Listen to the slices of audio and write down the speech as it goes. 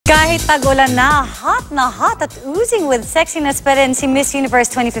Kahit tag-ulan na hot at oozing with sexiness pa rin si Miss Universe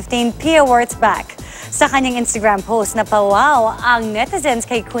 2015 Pia Wurtzbach. Sa kanyang Instagram post, napawaw ang netizens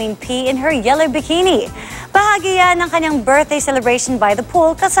kay Queen P in her yellow bikini. Bahagi yan ng kanyang birthday celebration by the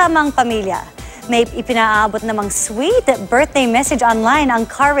pool kasama ang pamilya. May ipinaabot namang sweet birthday message online ang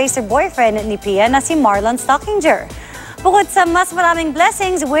car racer boyfriend ni Pia na si Marlon Stockinger. Bukod sa mas maraming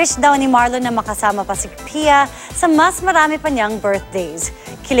blessings, wish daw ni Marlon na makasama pa si Pia sa mas marami pa niyang birthdays.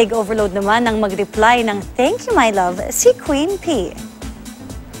 Kilig overload naman ang mag-reply ng "Thank you, my love" si Queen P.